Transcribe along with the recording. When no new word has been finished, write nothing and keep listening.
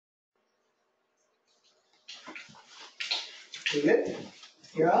You good?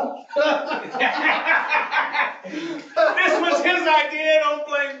 You're up? This was his idea, don't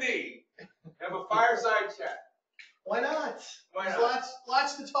blame me. Have a fireside chat. Why not? Why There's not?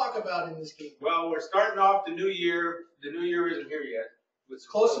 lots to talk about in this game. Well, we're starting off the new year. The new year isn't here yet. It's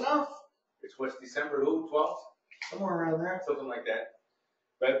close enough? It's what's December 12th? Somewhere around there. Something like that.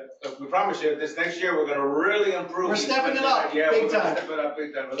 But we promise you, this next year we're going to really improve. We're stepping it up, Yeah, big we're going time. to step it up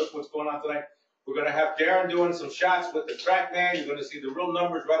big time. But look what's going on tonight. We're going to have Darren doing some shots with the TrackMan. You're going to see the real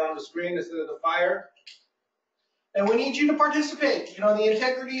numbers right on the screen instead of the fire. And we need you to participate. You know, the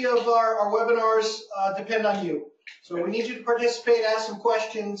integrity of our webinars depend on you. So we need you to participate, ask some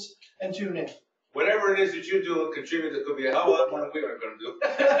questions, and tune in. Whatever it is that you do and contribute, there could be a hell of a lot more than we are going to do.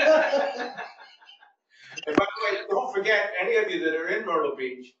 And by the way, don't forget, any of you that are in Myrtle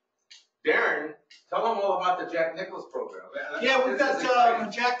Beach, Darren, tell them all about the Jack Nicklaus program. Yeah, we've got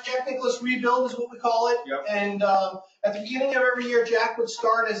Jack Nicklaus Rebuild is what we call it. Yep. And at the beginning of every year, Jack would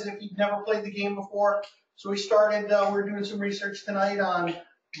start as if he'd never played the game before. So we started, we're doing some research tonight on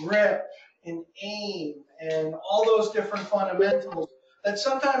grip and aim and all those different fundamentals that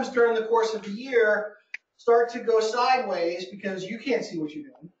sometimes during the course of the year start to go sideways because you can't see what you're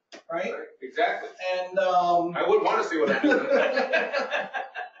doing, right? Exactly. And I would want to see what I'm doing.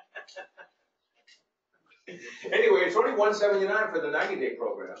 Anyway, it's only $179 for the 90-day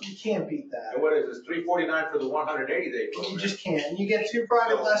program. you can't beat that. And what is this? $349 for the 180-day program. You just can't. And you get 2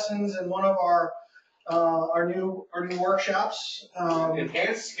 private lessons and one of our new workshops.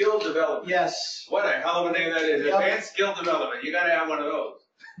 Enhanced skill development. Yes. What a hell of a name that is. Yep. Advanced skill development. You got to have one of those.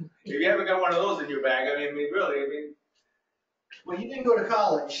 If you haven't got one of those in your bag, I mean, really. Well, you didn't go to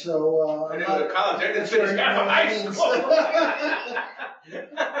college, so. I didn't go to college. I didn't finish half of high school.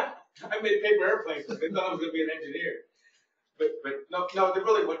 I made paper airplanes because they thought I was going to be an engineer. But no,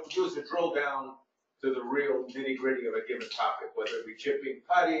 really what we do is to drill down to the real nitty-gritty of a given topic, whether it be chipping,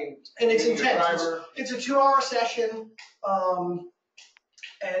 putting, And it's hitting your intense. driver. It's a 2-hour session,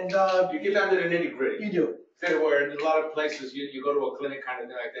 and You get down to the nitty-gritty. you do it. Instead of where in a lot of places you go to a clinic kind of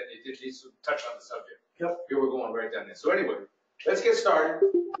thing like that, and you just touch on the subject. Yep. Here we're going right down there. So anyway, let's get started.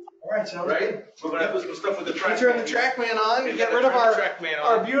 All right, sounds Right? good. We're going to do some stuff with the We track. turn the TrackMan on and get rid of our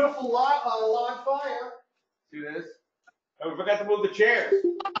beautiful log fire. See this? Oh, we forgot to move the chairs.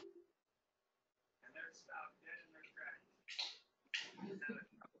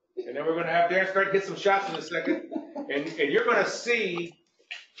 And then we're going to have Darren start to hit some shots in a second. And you're going to see,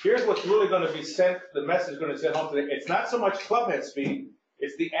 here's what's really going to be sent, the message is going to send home today. It's not so much club head speed,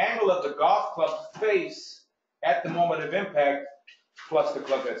 it's the angle of the golf club's face at the moment of impact plus the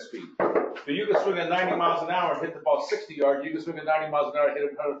club head speed. So you can swing at 90 miles an hour and hit the ball 60 yards. You can swing at 90 miles an hour and hit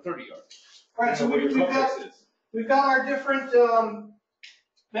it 130 yards. All right, so we've got our different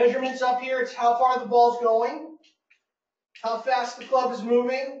measurements up here. It's how far the ball's going, how fast the club is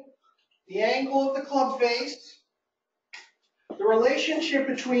moving, the angle of the club face, the relationship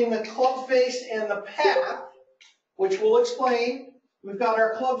between the club face and the path, which we'll explain. We've got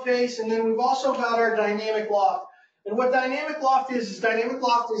our club face, and then we've also got our dynamic loft. And what dynamic loft is dynamic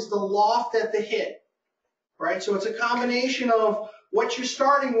loft is the loft at the hit, right? So it's a combination of what you're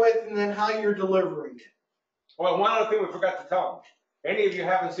starting with and then how you're delivering it. Well, one other thing we forgot to tell them. Any of you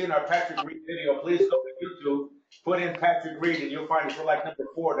haven't seen our Patrick Reed video, please go to YouTube, put in Patrick Reed, and you'll find it for like number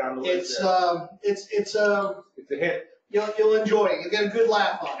 4 down the list. It's a hit. You'll enjoy it. You'll get a good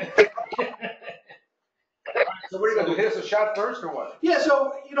laugh on it. So what are you going to do? Hit us a shot first or what? Yeah,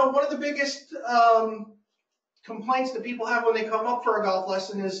 so, one of the biggest complaints that people have when they come up for a golf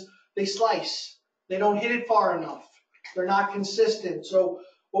lesson is they slice. They don't hit it far enough. They're not consistent. So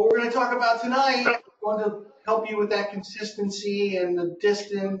what we're going to talk about tonight, we're going to help you with that consistency and the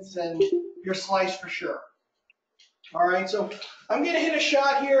distance and your slice for sure. All right, so I'm going to hit a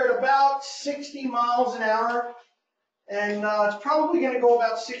shot here at about 60 miles an hour. And it's probably going to go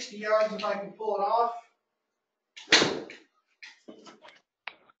about 60 yards if I can pull it off.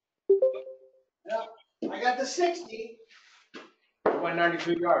 Yep, I got the 60. Went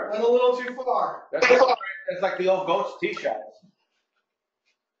 92 yards. Went a little too far. That's like the old Ghost tee shots.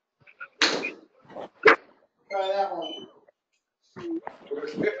 Try that one. We're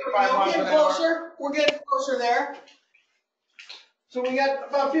 55 We're miles getting an hour. closer. We're getting closer there. So we got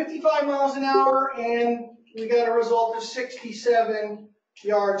about 55 miles an hour, and we got a result of 67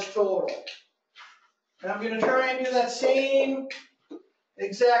 yards total. And I'm going to try and do that same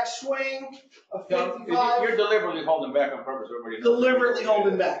exact swing of 55. You're deliberately holding back on purpose. Deliberately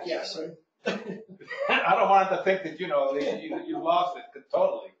holding back, yes. I don't want them to think that, you lost it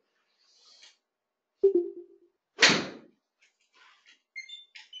totally.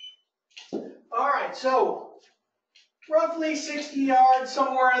 All right, so roughly 60 yards,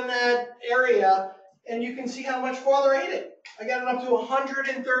 somewhere in that area, and you can see how much farther I hit it. I got it up to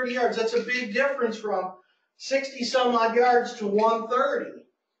 130 yards. That's a big difference from 60 some odd yards to 130.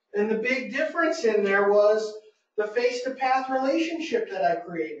 And the big difference in there was the face-to-path relationship that I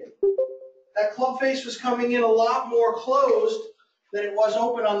created. That club face was coming in a lot more closed than it was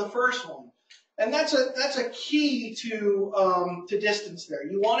open on the first one. And that's a key to distance there.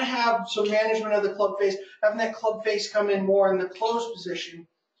 You want to have some management of the club face, having that club face come in more in the closed position.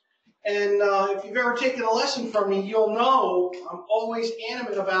 And if you've ever taken a lesson from me, you'll know I'm always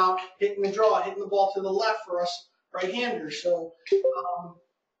animate about hitting the draw, hitting the ball to the left for us right-handers. So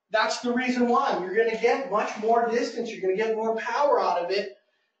that's the reason why. You're going to get much more distance. You're going to get more power out of it.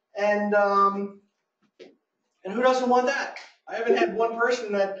 And who doesn't want that? I haven't had one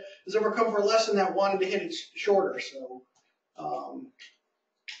person that has ever come for a lesson that wanted to hit it shorter. So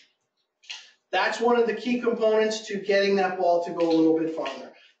that's one of the key components to getting that ball to go a little bit farther.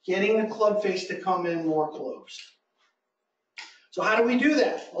 Getting the club face to come in more closed. So how do we do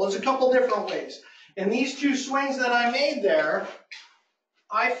that? Well, there's a couple different ways. In these two swings that I made there,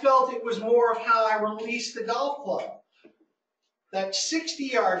 I felt it was more of how I released the golf club. That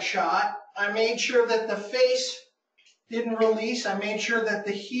 60-yard shot, I made sure that the face didn't release. I made sure that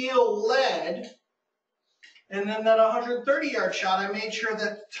the heel led. And then that 130-yard shot, I made sure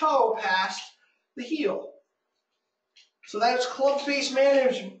that the toe passed the heel. So that's club face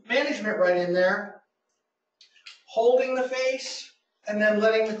management right in there. Holding the face and then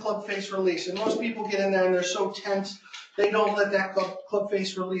letting the club face release. And most people get in there and they're so tense, they don't let that club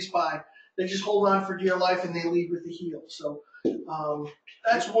face release by. They just hold on for dear life and they lead with the heel. So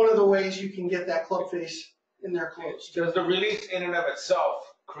that's one of the ways you can get that club face in there close. Does the release in and of itself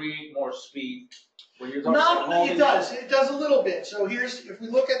create more speed? When you're talking No, it does. It does a little bit. So here's, if we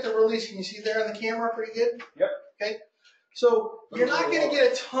look at the release, can you see there on the camera pretty good? Yep. Okay. So you're not going to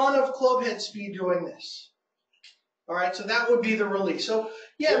get a ton of club head speed doing this. All right, so that would be the release. So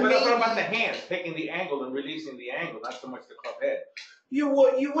yeah, but maybe, what about the hands, taking the angle and releasing the angle, not so much the club head? You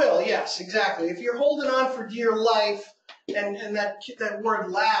will, yes, exactly. If you're holding on for dear life, and that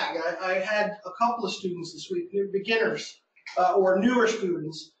word lag, I had a couple of students this week, beginners or newer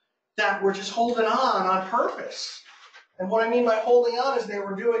students, that were just holding on purpose. And what I mean by holding on is they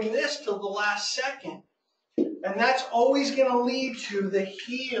were doing this till the last second. And that's always going to lead to the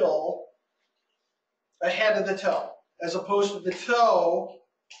heel ahead of the toe, as opposed to the toe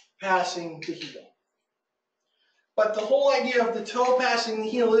passing the heel. But the whole idea of the toe passing the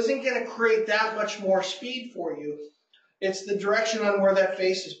heel isn't going to create that much more speed for you. It's the direction on where that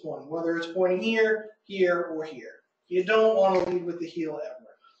face is pointing, whether it's pointing here, here, or here. You don't want to lead with the heel ever.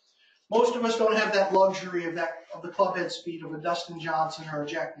 Most of us don't have that luxury of the club head speed of a Dustin Johnson or a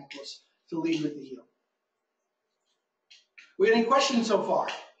Jack Nicklaus to lead with the heel. We have any questions so far?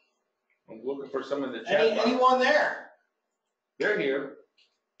 I'm looking for some in the chat box. Anyone there? They're here.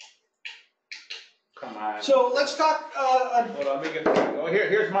 Come on. So let's talk. Hold on, let me get. Oh,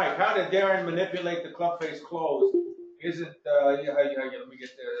 here's Mike. How did Darren manipulate the club face closed? Isn't let me get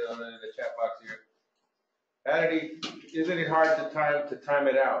the chat box here. How did he? Isn't it hard to time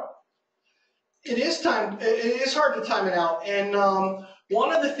it out? It is hard to time it out, and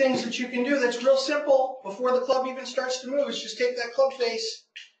one of the things that you can do that's real simple before the club even starts to move is just take that club face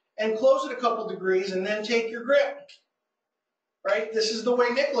and close it a couple degrees, and then take your grip. Right? This is the way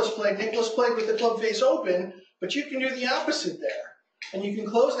Nicklaus played. Nicklaus played with the club face open, but you can do the opposite there, and you can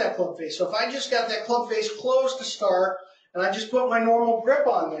close that club face. So if I just got that club face closed to start, and I just put my normal grip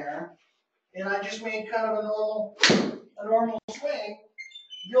on there, and I just made kind of a normal swing,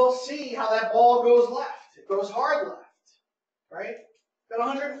 you'll see how that ball goes left. It goes hard left, right? Got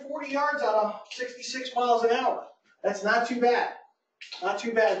 140 yards out of 66 miles an hour. That's not too bad. Not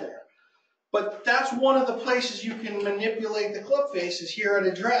too bad there. But that's one of the places you can manipulate the club face is here at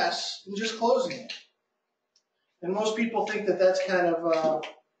address and just closing it. And most people think that that's kind of a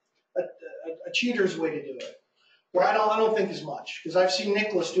cheater's way to do it. Well, I don't think as much, because I've seen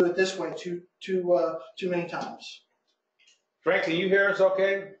Nicklaus do it this way too many times. Frank, can you hear us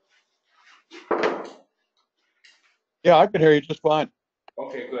okay? Yeah, I can hear you just fine.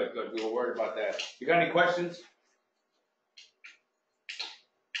 Okay, good. We were worried about that. You got any questions?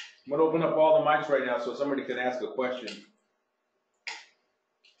 I'm going to open up all the mics right now so somebody can ask a question.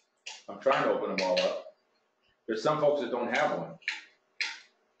 I'm trying to open them all up. There's some folks that don't have one.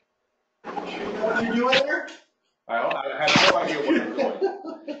 You know what you're doing there? I have no idea what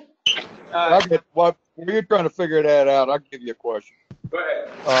I'm doing. While you're trying to figure that out, I'll give you a question. Go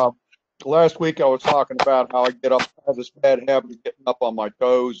ahead. Last week I was talking about how I have this bad habit of getting up on my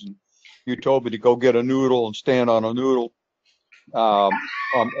toes and you told me to go get a noodle and stand on a noodle. Um,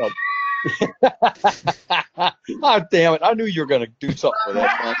 oh, damn it. I knew you were going to do something with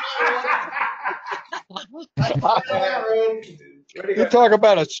that thing. You talk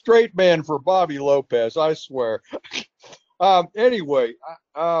about a straight man for Bobby Lopez, I swear. Anyway,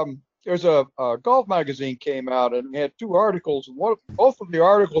 there's a golf magazine came out and had two articles. Both of the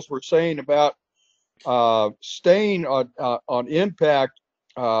articles were saying about staying on impact.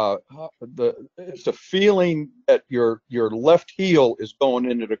 It's a feeling that your left heel is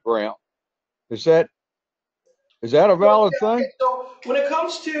going into the ground. Is that a valid thing? So when it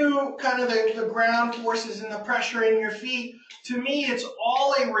comes to kind of the ground forces and the pressure in your feet, to me, it's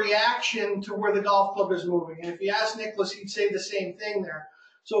all a reaction to where the golf club is moving. And if you ask Nicklaus, he'd say the same thing there.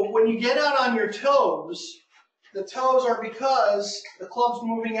 So when you get out on your toes, the toes are because the club's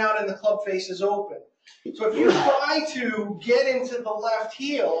moving out and the club face is open. So if you try to get into the left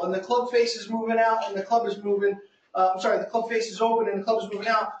heel and the club face is moving out and the club is moving, the club face is open and the club is moving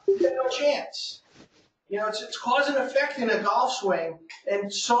out, you have no chance. You know, it's cause and effect in a golf swing,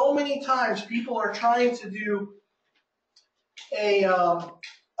 and so many times people are trying to do a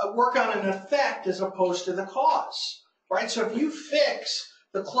work on an effect as opposed to the cause, right? So if you fix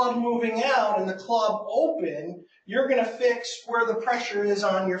the club moving out and the club open, you're going to fix where the pressure is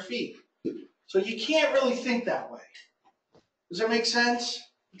on your feet. So you can't really think that way. Does that make sense?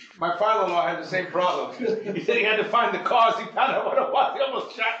 My father-in-law had the same problem. He said he had to find the cause. He found out what it was. He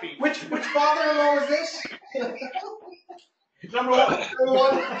almost shot me. Which father-in-law was this? Number one. Number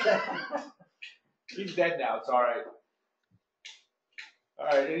one? He's dead now. It's all right. All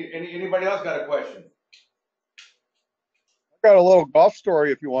right. Anybody else got a question? I got a little golf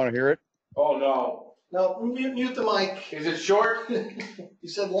story if you want to hear it. Oh, no. No, mute the mic. Is it short? You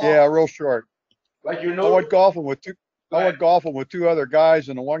said long. Yeah, real short. Like you know. I went golfing with two other guys,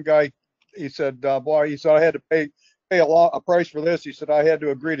 and the one guy, he said, boy, he said I had to pay a price for this. He said I had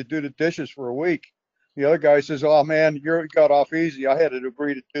to agree to do the dishes for a week. The other guy says, oh man, you got off easy. I had to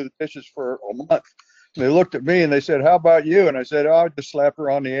agree to do the dishes for a month. And they looked at me and they said, how about you? And I said, oh, I just slapped her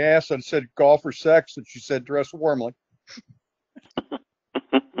on the ass and said, golf or sex? And she said, dress warmly.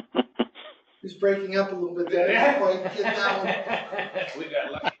 He's breaking up a little bit there. Yeah. Quite get that one. We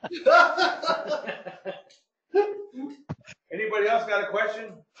got lucky. Anybody else got a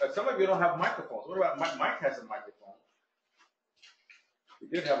question? Some of you don't have microphones. What about Mike has a microphone. He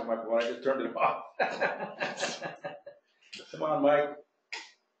did have a microphone. I just turned it off. Come on, Mike.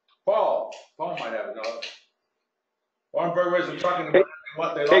 Paul might have it. Warrenburgers are talking about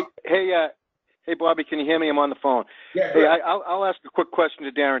what they like. Hey, Bobby, can you hear me? I'm on the phone. Yeah, hey, I'll ask a quick question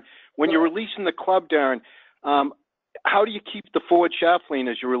to Darren. When you're releasing the club, Darren, how do you keep the forward shaft lean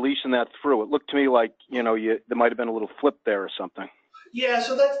as you're releasing that through? It looked to me like, there might have been a little flip there or something. Yeah,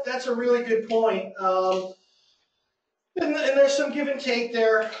 so that's a really good point. And there's some give and take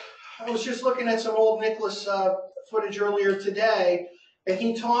there. I was just looking at some old Nicklaus footage earlier today, and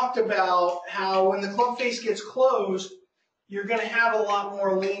he talked about how when the club face gets closed, you're going to have a lot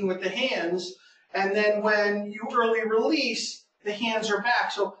more lean with the hands, and then when you early release, the hands are back.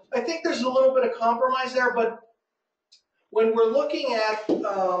 So I think there's a little bit of compromise there, but when we're looking at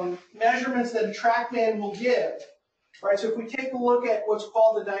measurements that a TrackMan will give, right, so if we take a look at what's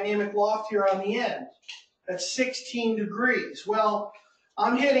called the dynamic loft here on the end, that's 16 degrees. Well,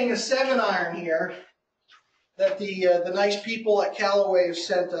 I'm hitting a 7-iron here that the nice people at Callaway have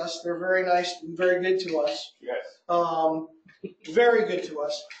sent us. They're very nice and very good to us. Yes. Very good to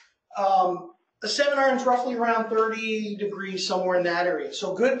us. The 7-iron is roughly around 30 degrees, somewhere in that area.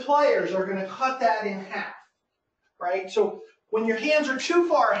 So good players are going to cut that in half, right? So when your hands are too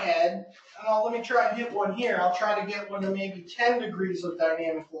far ahead, and let me try and hit one here. I'll try to get one to maybe 10 degrees of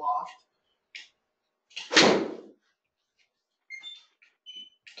dynamic loft.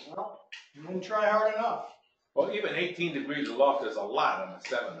 Well, you didn't try hard enough. Well, even 18 degrees of loft is a lot on a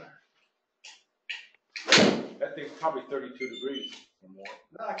 7-iron. That thing's probably 32 degrees or more.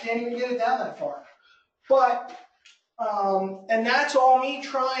 No, I can't even get it down that far. But, and that's all me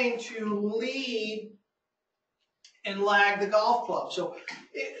trying to lead and lag the golf club. So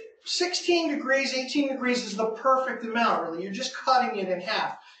 16 degrees, 18 degrees is the perfect amount, really. You're just cutting it in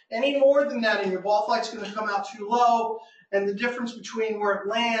half. Any more than that and your ball flight's going to come out too low, and the difference between where it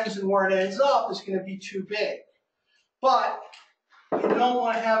lands and where it ends up is going to be too big. But you don't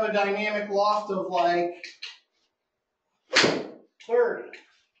want to have a dynamic loft of like 30.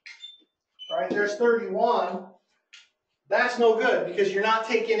 Right, there's 31. That's no good because you're not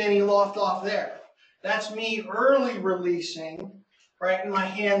taking any loft off there. That's me early releasing, right? And my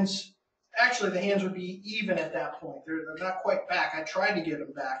hands, actually the hands would be even at that point. They're not quite back. I tried to get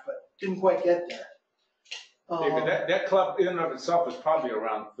them back, but didn't quite get there. Yeah, but that club in and of itself is probably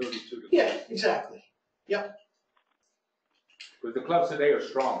around 32 degrees. Yeah, exactly. Yep. Because the clubs today are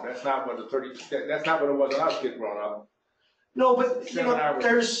strong. That's not what that's not what it was when I was a kid growing up. No, but you know,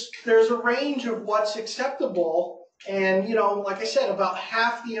 there's a range of what's acceptable, and you know, like I said, about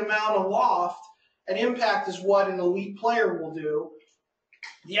half the amount of loft and impact is what an elite player will do.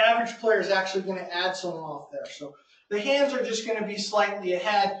 The average player is actually going to add some loft there, so the hands are just going to be slightly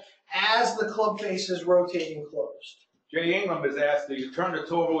ahead as the club face is rotating closed. Jay Ingram has asked, do you turn the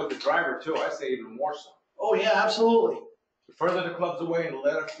toe over with the driver too? I say even more so. Oh yeah, absolutely. The further the club's away and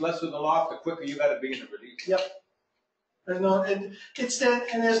less of the loft, the quicker you got to be in the release. Yep. There's no, and it's that,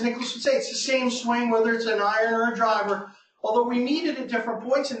 and as Nicklaus would say, it's the same swing whether it's an iron or a driver. Although we meet it at different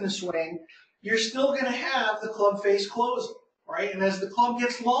points in the swing, you're still going to have the club face closing, right? And as the club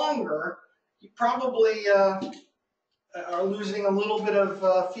gets longer, you probably are losing a little bit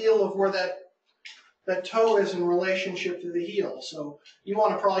of feel of where that toe is in relationship to the heel. So you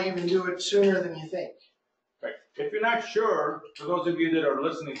want to probably even do it sooner than you think. Right. If you're not sure, for those of you that are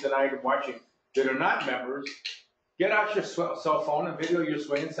listening tonight and watching that are not members, get out your cell phone and video your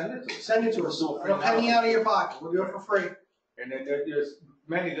swing and send it to us. Send it to us. A penny out of your pocket. We'll do it for free. And then there's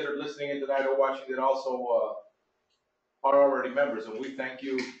many that are listening in tonight or watching that also are already members, and we thank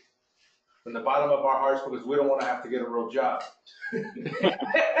you from the bottom of our hearts because we don't want to have to get a real job.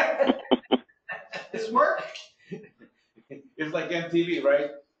 This work? It's like MTV,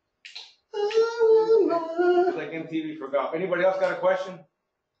 right? It's like MTV for golf. Anybody else got a question?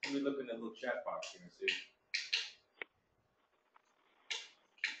 Let me look in that little chat box here and see.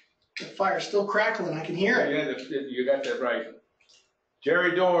 The fire's still crackling. I can hear it. Yeah, you got that right.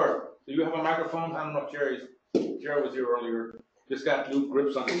 Jerry Dorr, do you have a microphone? I don't know if Jerry was here earlier. Just got new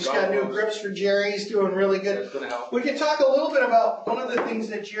grips on his golf. Just got new grips for Jerry. He's doing really good. That's going to help. We can talk a little bit about one of the things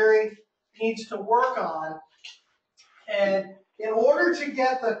that Jerry needs to work on. And in order to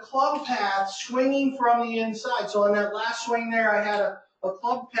get the club path swinging from the inside, so on that last swing there, I had a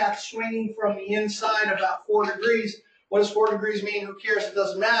club path swinging from the inside about 4 degrees. What does 4 degrees mean? Who cares? It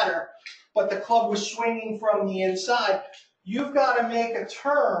doesn't matter. But the club was swinging from the inside. You've got to make a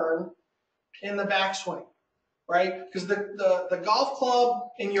turn in the backswing, right? Because the golf club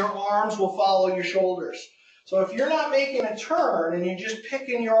and your arms will follow your shoulders. So if you're not making a turn and you're just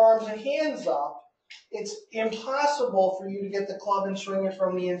picking your arms and hands up, it's impossible for you to get the club and swing it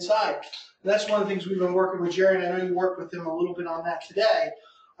from the inside. And that's one of the things we've been working with Jerry, and I know you worked with him a little bit on that today,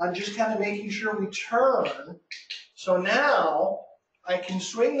 on just kind of making sure we turn. So now I can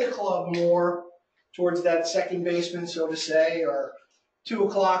swing the club more towards that second baseman, so to say, or 2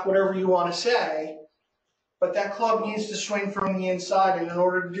 o'clock, whatever you want to say. But that club needs to swing from the inside, and in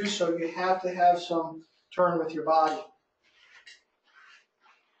order to do so, you have to have some turn with your body.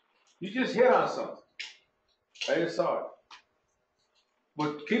 You just hit on something. I just saw it.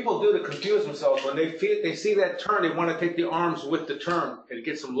 What people do to confuse themselves, when they see that turn, they want to take the arms with the turn and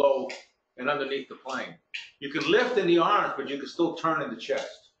get them low and underneath the plane. You can lift in the arms, but you can still turn in the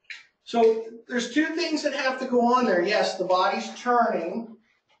chest. So there's 2 things that have to go on there. Yes, the body's turning,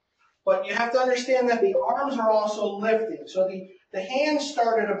 but you have to understand that the arms are also lifting. So the hands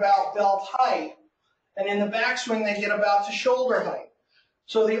start at about belt height, and in the backswing they get about to shoulder height.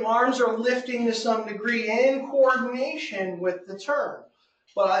 So the arms are lifting to some degree in coordination with the turn.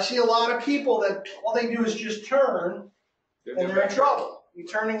 But I see a lot of people that all they do is just turn, and they're in trouble. You're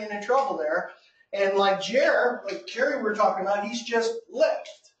turning into trouble there. And like Jerry we were talking about, he's just lift.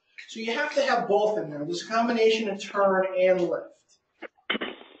 So you have to have both in there. There's a combination of turn and lift.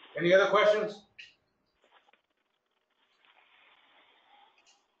 Any other questions?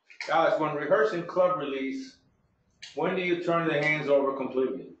 Alex, when rehearsing club release, when do you turn the hands over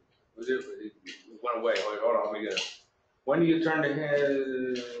completely? It went away. Hold on, let me get it. When do you turn the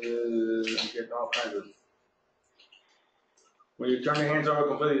hands? I'm getting all kinds of. When you turn the hands over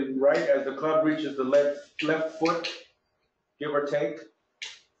completely, right as the club reaches the left foot, give or take?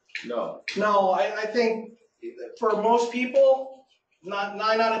 No. No, I think for most people, not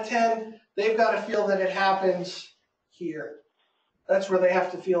 9 out of 10, they've got to feel that it happens here. That's where they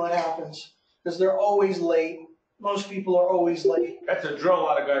have to feel it happens, because they're always late. Most people are always late. That's a drill a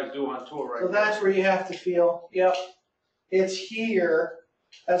lot of guys do on tour, right? So that's where you have to feel, yep, it's here,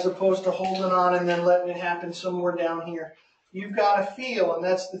 as opposed to holding on and then letting it happen somewhere down here. You've got to feel, and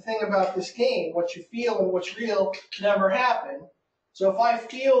that's the thing about this game. What you feel and what's real never happen. So if I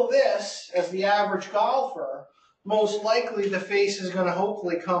feel this as the average golfer, most likely the face is going to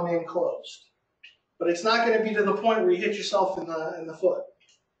hopefully come in closed. But it's not going to be to the point where you hit yourself in the foot.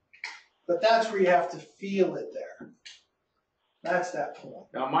 But that's where you have to feel it there. That's that point.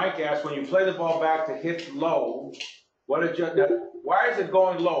 Now, Mike asked, when you play the ball back to hit low, why is it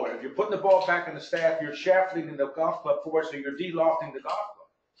going lower? If you're putting the ball back in the staff, you're shafting the golf club forward, so you're de-lofting the golf club.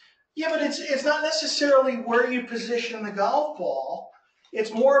 Yeah, but it's not necessarily where you position the golf ball.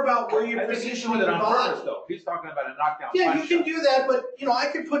 It's more about where you position the body. Though. He's talking about a knockdown. Yeah, you can do that, but I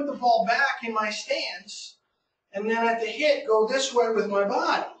could put the ball back in my stance, and then at the hit go this way with my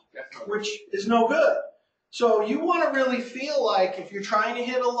body, which is no good. So you want to really feel like if you're trying to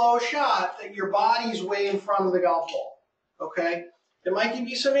hit a low shot, that your body's way in front of the golf ball. Okay? There might give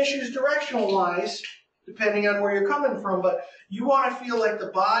you some issues directional-wise, depending on where you're coming from, but you want to feel like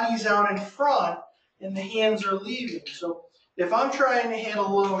the body's out in front and the hands are leaving. So if I'm trying to hit a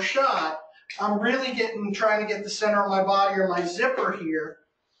low shot, I'm really trying to get the center of my body or my zipper here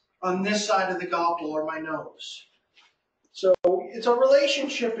on this side of the golf ball or my nose. So it's a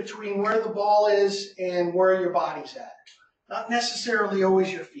relationship between where the ball is and where your body's at, not necessarily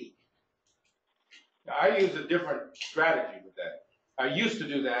always your feet. I use a different strategy with that. I used to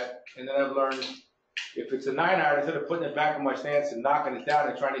do that, and then I've learned if it's a 9-iron, instead of putting it back in my stance and knocking it down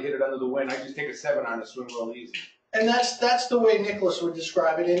and trying to hit it under the wind, I just take a 7-iron and swing real easy. And that's the way Nicklaus would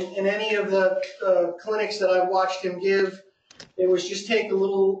describe it. In any of the clinics that I've watched him give, it was just take a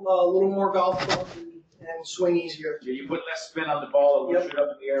little more golf club and swing easier. Yeah, you put less spin on the ball, it won't shoot up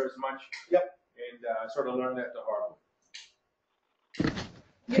in the air as much. Yep. And sort of learned that the hard way.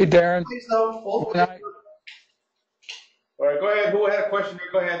 Hey, Darren. All right, go ahead. Who had a question here?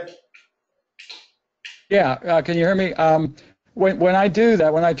 Go ahead. Yeah, can you hear me? When I do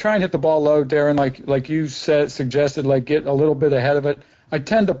that, when I try and hit the ball low, Darren, like you suggested, like get a little bit ahead of it, I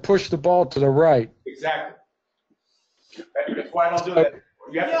tend to push the ball to the right. Exactly. That's why I don't do that.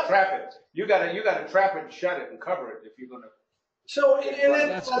 You have to trap it. You gotta trap it and shut it and cover it if you're gonna. So, and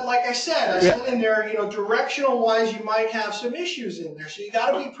then, like I said in there, directional wise, you might have some issues in there. So you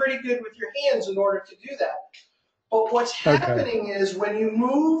got to be pretty good with your hands in order to do that. But what's happening is when you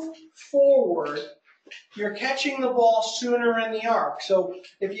move forward, you're catching the ball sooner in the arc. So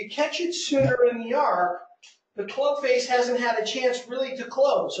if you catch it sooner in the arc, the club face hasn't had a chance really to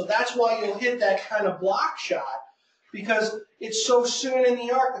close. So that's why you'll hit that kind of block shot, because it's so soon in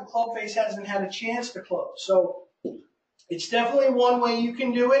the arc, the club face hasn't had a chance to close. So it's definitely one way you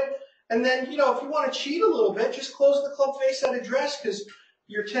can do it. And then, if you want to cheat a little bit, just close the club face at address, because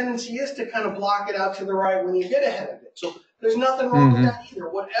your tendency is to kind of block it out to the right when you get ahead of it. So there's nothing wrong with that either.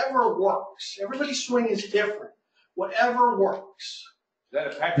 Whatever works. Everybody's swing is different. Whatever works. Is that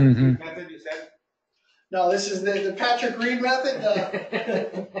a Patrick Reed method you said? No, this is the Patrick Reed method.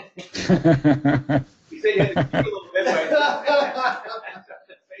 He said you had to cheat a little bit.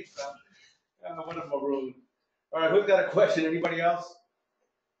 One of them rude. All right, who's got a question? Anybody else?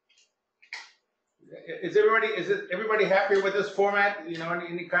 Is everybody happier with this format?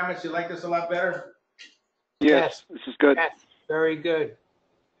 Any comments? You like this a lot better? Yes, this is good. Yes, very good.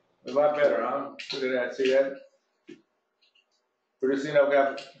 A lot better, huh? Look at that. See that? Pretty soon I'll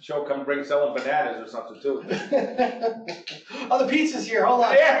have a show come bring selling bananas or something too. Oh, the pizza's here. Hold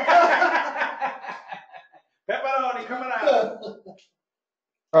on. Pepperoni coming out.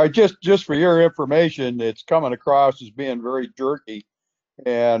 All right, just for your information, it's coming across as being very jerky,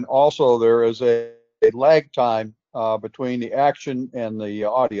 and also there is a lag time between the action and the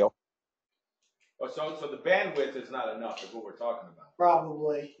audio. Oh, so the bandwidth is not enough, is what we're talking about.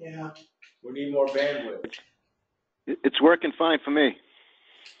 Probably, yeah. We need more bandwidth. It's working fine for me.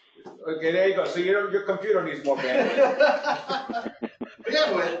 Okay, there you go. So your computer needs more bandwidth.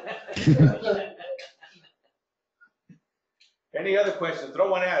 Bandwidth. Any other questions? Throw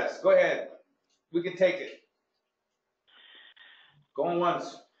one at us. Go ahead. We can take it. Going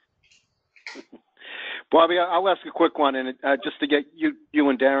once. Bobby, I'll ask a quick one, and just to get you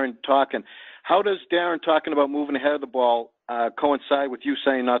and Darren talking. How does Darren talking about moving ahead of the ball coincide with you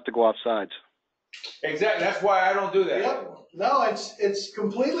saying not to go off sides? Exactly. That's why I don't do that. Yep. No, it's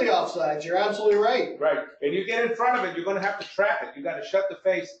completely offsides. You're absolutely right. Right. And you get in front of it, you're going to have to trap it. You got to shut the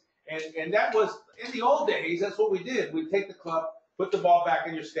face. And that was, in the old days, that's what we did. We'd take the club, put the ball back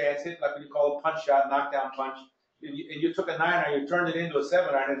in your stance, hit like what you call a punch shot, knockdown punch. And you took a 9-iron, you turned it into a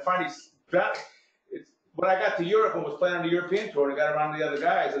 7-iron, and finally, when I got to Europe and was playing on the European tour and I got around the other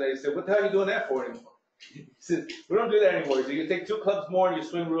guys, and they said, what the hell are you doing that for anymore? He said, we don't do that anymore. So you take 2 clubs more and you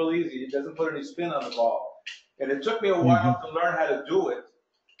swing real easy. It doesn't put any spin on the ball. And it took me a while to learn how to do it,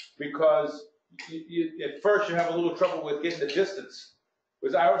 because at first you have a little trouble with getting the distance.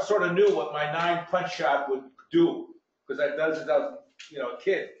 Because I sort of knew what my 9 punch shot would do, because I'd done it since I was, a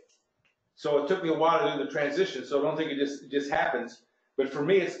kid. So it took me a while to do the transition. So I don't think it just happens. But for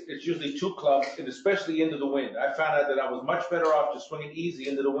me, it's usually 2 clubs, and especially into the wind. I found out that I was much better off just swinging easy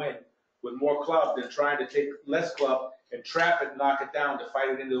into the wind with more club than trying to take less club and trap it, knock it down to fight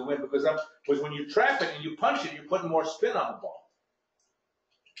it into the wind. Because when you trap it and you punch it, you're putting more spin on the ball.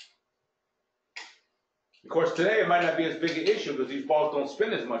 Of course, today it might not be as big an issue because these balls don't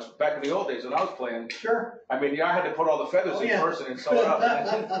spin as much. Back in the old days when I was playing, Sure. I mean, I had to put all the feathers in first and then sew it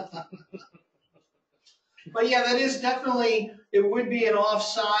up. But yeah, that is definitely, it would be an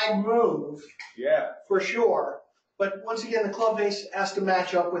offside move. Yeah. For sure. But once again, the club face has to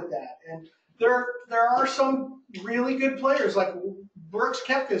match up with that. And there are some really good players, like Brooks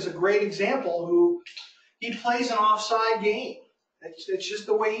Koepka is a great example, who he plays an offside game. It's just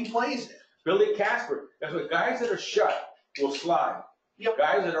the way he plays it. Billy Casper. That's what guys that are shut will slide. Yep.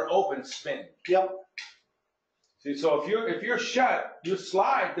 Guys that are open spin. Yep. See, so if you're shut, you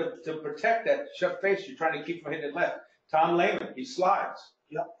slide to protect that shut face you're trying to keep from hitting it left. Tom Lehman, he slides.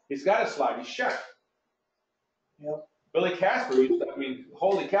 Yep. He's got to slide. He's shut. Yep. Billy Casper, I mean,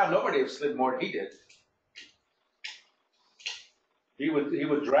 holy cow, nobody ever slid more than he did. He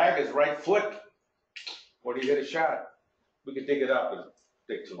would drag his right foot when he hit a shot. We could dig it up, but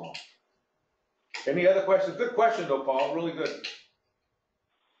it'd take too long. Any other questions? Good question, though, Paul. Really good.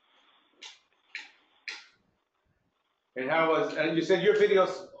 And you said your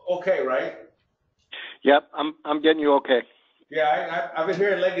video's okay, right? Yep, I'm getting you okay. Yeah, I've been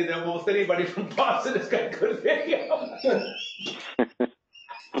hearing lately that almost anybody from Boston has got good video.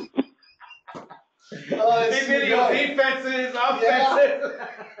 Big video, defenses, offenses.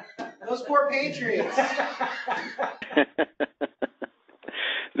 Yeah. Those poor Patriots.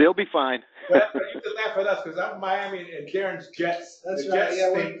 They'll be fine. But you can laugh at us because I'm Miami and Darren's Jets. That's the right.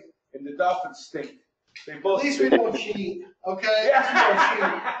 Jets stink and the Dolphins stink. They both At least we don't cheat, okay?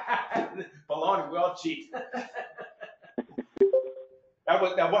 Yeah. Baloney, we all cheat. Now,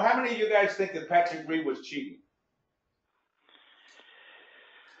 how many of you guys think that Patrick Reed was cheating?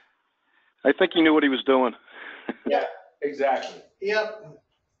 I think he knew what he was doing. Yeah, exactly. Yep.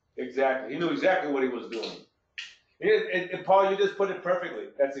 Exactly. He knew exactly what he was doing. And Paul, you just put it perfectly.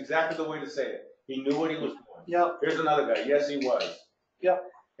 That's exactly the way to say it. He knew what he was doing. Yep. Here's another guy. Yes, he was. Yep.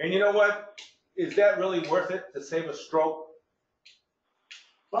 And you know what? Is that really worth it to save a stroke?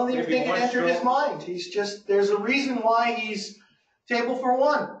 Well, I think it entered his mind. There's a reason why he's table for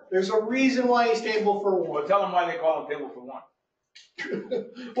one. There's a reason why he's table for one. Well, tell him why they call him table for one.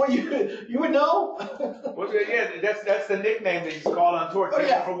 Well, you would know. Well, yeah, that's the nickname that he's called on tour.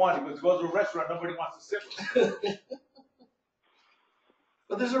 Table for one. He goes to a restaurant, nobody wants to sit with him.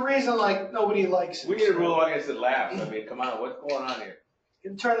 But there's a reason, like, nobody likes it. We need a real audience that laughs. I mean, come on, what's going on here? You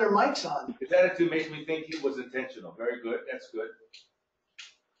can turn their mics on. His attitude makes me think he was intentional. Very good. That's good.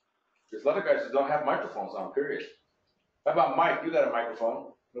 There's a lot of guys that don't have microphones on, period. How about Mike? You got a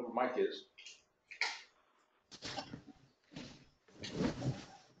microphone. Whoever Mike is.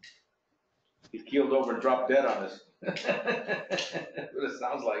 He keeled over and dropped dead on us. That's what it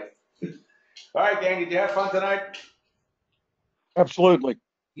sounds like. All right, gang, did you have fun tonight? Absolutely.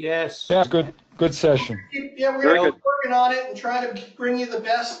 Yes. Yeah, good session. Yeah, we're working on it and trying to bring you the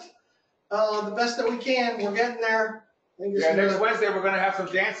best that we can. We're getting there. Yeah, next Wednesday we're going to have some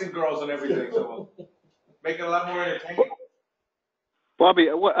dancing girls and everything, so we'll make it a lot more entertaining. Bobby,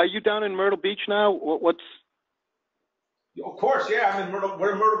 are you down in Myrtle Beach now? What's? Of course, yeah. I'm in Myrtle.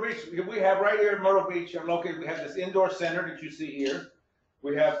 We're in Myrtle Beach. We have right here in Myrtle Beach. I'm located. We have this indoor center that you see here.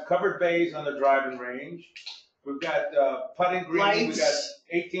 We have covered bays on the driving range. We've got putting green. Lights.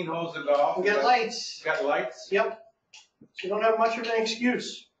 We got 18 holes of golf. We got lights. We got lights. Yep. So you don't have much of an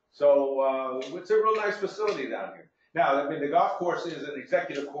excuse. So it's a real nice facility down here. Now, I mean, the golf course is an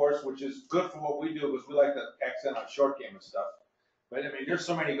executive course, which is good for what we do because we like to accent on short game and stuff. But I mean, there's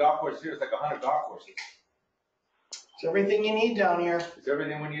so many golf courses here. It's like 100 golf courses. It's everything you need down here. It's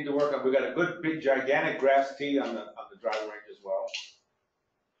everything we need to work on. We got a good, big, gigantic grass tee on the driving range as well,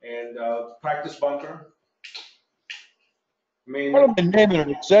 and practice bunker. I mean, What am I naming an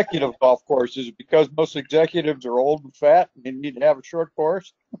executive golf course? Is it because most executives are old and fat and they need to have a short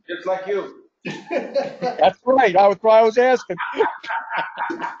course? just like you. That's right. That's why I was asking.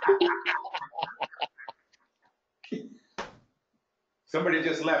 Somebody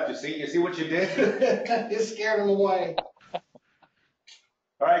just left. You see what you did? You scared them away.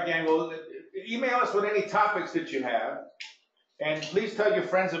 All right, gang. Well, email us with any topics that you have, and please tell your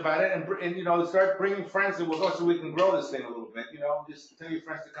friends about it, and you know, start bringing friends that will go so we can grow this thing a little bit. You know, just tell your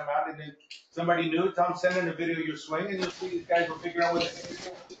friends to come out, and then somebody new, tell them send in a video of your swing, and you'll see these guys will figure out what they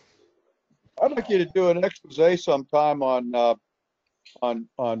do. I'd like you to do an expose sometime on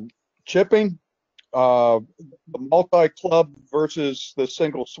chipping the multi-club versus the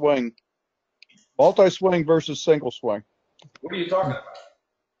single swing. Multi-swing versus single swing. What are you talking about?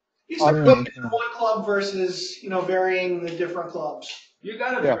 He's looking at one club versus, varying the different clubs. You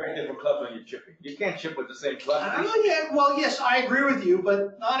gotta vary different clubs when you're chipping. You can't chip with the same club. Well, yes, I agree with you,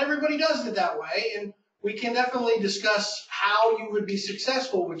 but not everybody does it that way. And we can definitely discuss how you would be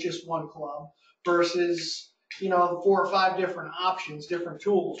successful with just one club versus, 4 or 5 different options, different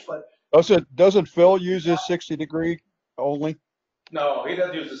tools. But doesn't Phil use his 60-degree only? No, he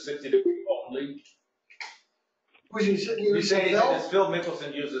doesn't use the 60-degree only. You say that Phil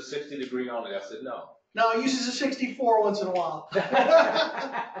Mickelson uses 60-degree only. I said no. No, he uses a 64 once in a while.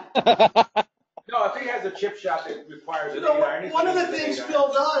 No, if he has a chip shot that requires an 8-iron. One of the things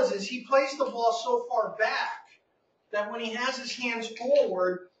Phil does is he plays the ball so far back that when he has his hands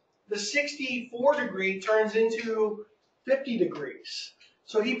forward, the 64-degree turns into 50 degrees.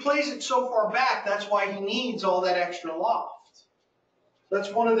 So he plays it so far back, that's why he needs all that extra loft. That's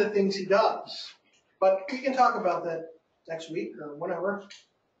one of the things he does. But we can talk about that next week or whenever.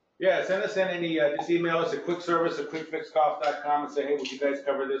 Yeah, send us in any, just email us at quickservice@quickfixgolf.com and say, hey, would you guys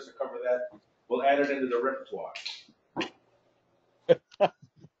cover this or cover that? We'll add it into the repertoire. I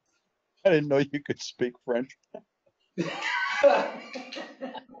didn't know you could speak French.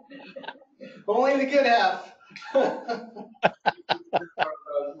 Only the good half.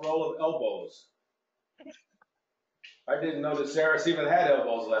 Roll of elbows. I didn't know that Sarah even had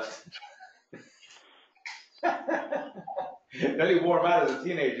elbows left. Then he wore them out as a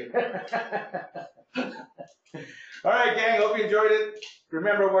teenager. All right, gang. Hope you enjoyed it.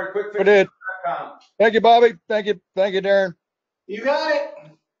 Remember, we're at quickfixgolf.com. Thank you, Bobby. Thank you, Darren. You got it.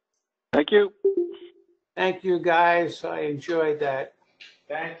 Thank you. Thank you, guys. I enjoyed that.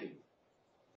 Thank you.